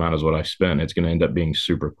the same amount as what I spent. It's going to end up being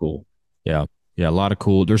super cool. Yeah. Yeah. A lot of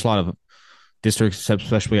cool. There's a lot of districts,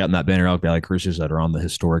 especially out in that Banner Elk Valley cruises, that are on the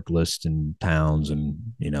historic list and towns, and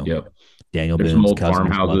Yep. Daniel There's some Ben's old cousins,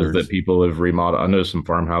 farmhouses brothers. that people have remodeled. I know some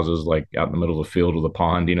farmhouses like out in the middle of the field with a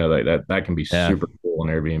pond, that can be Yeah. super cool on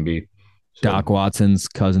Airbnb. Doc So, Watson's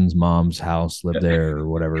cousin's mom's house lived yeah. there, or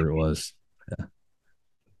whatever it was. Yeah.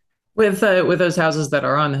 With those houses that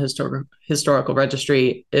are on the historical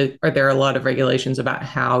registry, are there a lot of regulations about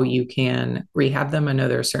how you can rehab them? I know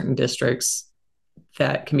there are certain districts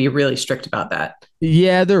that can be really strict about that.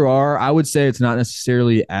 Yeah, there are. I would say it's not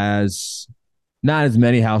necessarily not as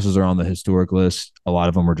many houses are on the historic list. A lot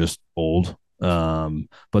of them are just old.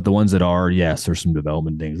 But the ones that are, yes, there's some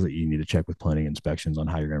development things that you need to check with planning inspections on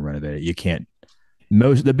how you're going to renovate it. You can't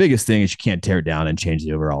the biggest thing is you can't tear it down and change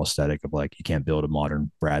the overall aesthetic of, like, you can't build a modern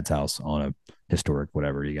Brad's house on a historic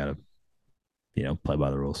whatever. You got to, play by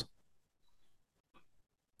the rules.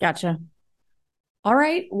 Gotcha. All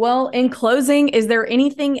right. Well, in closing, is there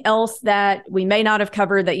anything else that we may not have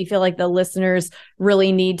covered that you feel like the listeners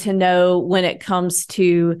really need to know when it comes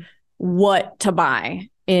to what to buy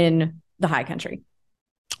in the high country?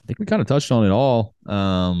 I think we kind of touched on it all.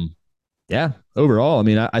 Yeah, overall, I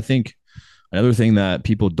mean, I think another thing that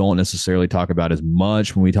people don't necessarily talk about as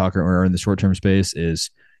much when we talk or in the short-term space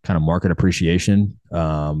is kind of market appreciation.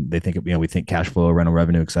 They think, we think cash flow, rental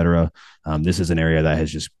revenue, et cetera. This is an area that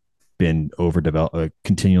has just been overdeveloped,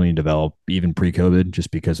 continually developed, even pre-COVID, just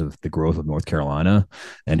because of the growth of North Carolina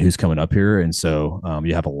and who's coming up here. And so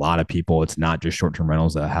you have a lot of people. It's not just short-term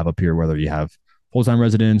rentals that have up here, whether you have full-time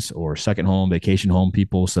residents or second home, vacation home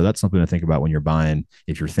people. So that's something to think about when you're buying,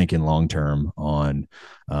 if you're thinking long-term on,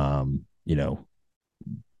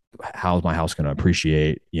 how's my house going to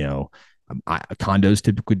appreciate? Condos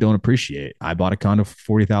typically don't appreciate. I bought a condo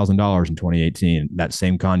for $40,000 in 2018. That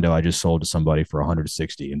same condo I just sold to somebody for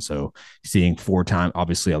 160. And so seeing 4 times,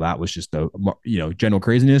 obviously that was just a general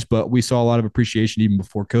craziness, but we saw a lot of appreciation even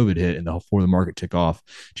before COVID hit and before the market took off,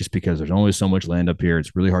 just because there's only so much land up here.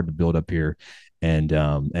 It's really hard to build up here. And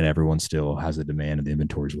everyone still has the demand and the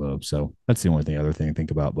inventory's low. So that's the only other thing to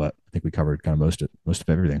think about. But I think we covered kind of most of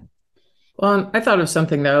everything. Well, I thought of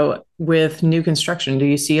something though with new construction. Do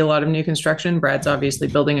you see a lot of new construction? Brad's obviously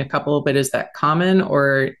building a couple, but is that common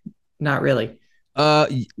or not really?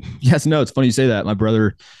 Yes, no, it's funny you say that. My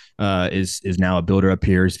brother is now a builder up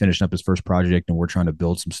here. He's finishing up his first project, and we're trying to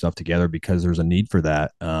build some stuff together because there's a need for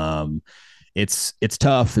that. It's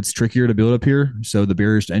tough. It's trickier to build up here, so the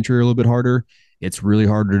barriers to entry are a little bit harder. It's really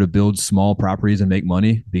harder to build small properties and make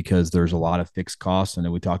money because there's a lot of fixed costs. And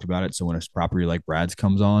then we talked about it. So when a property like Brad's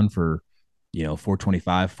comes on for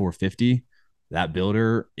 425, 450, that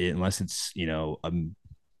builder, unless it's,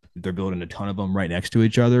 they're building a ton of them right next to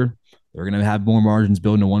each other, they're going to have more margins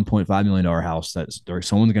building a $1.5 million house that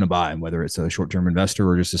someone's going to buy, whether it's a short-term investor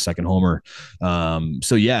or just a second homer.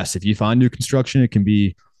 So yes, if you find new construction,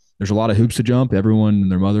 there's a lot of hoops to jump. Everyone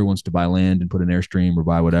and their mother wants to buy land and put an Airstream or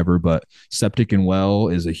buy whatever, but septic and well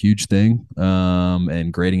is a huge thing.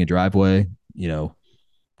 And grading a driveway,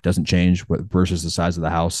 doesn't change versus the size of the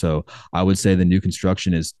house. So I would say the new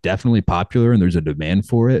construction is definitely popular and there's a demand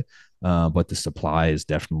for it. But the supply is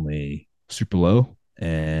definitely super low,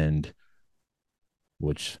 and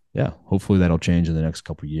hopefully that'll change in the next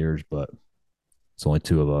couple of years, but it's only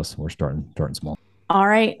 2 of us. We're starting small. All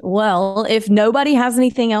right. Well, if nobody has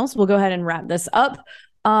anything else, we'll go ahead and wrap this up.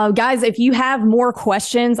 Guys, if you have more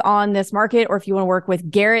questions on this market, or if you want to work with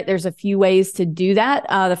Garrett, there's a few ways to do that.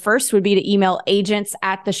 The first would be to email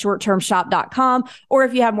agents@theshorttermshop.com. Or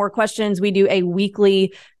if you have more questions, we do a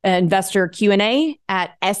weekly investor Q&A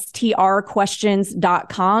at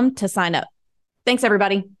strquestions.com to sign up. Thanks,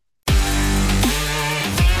 everybody.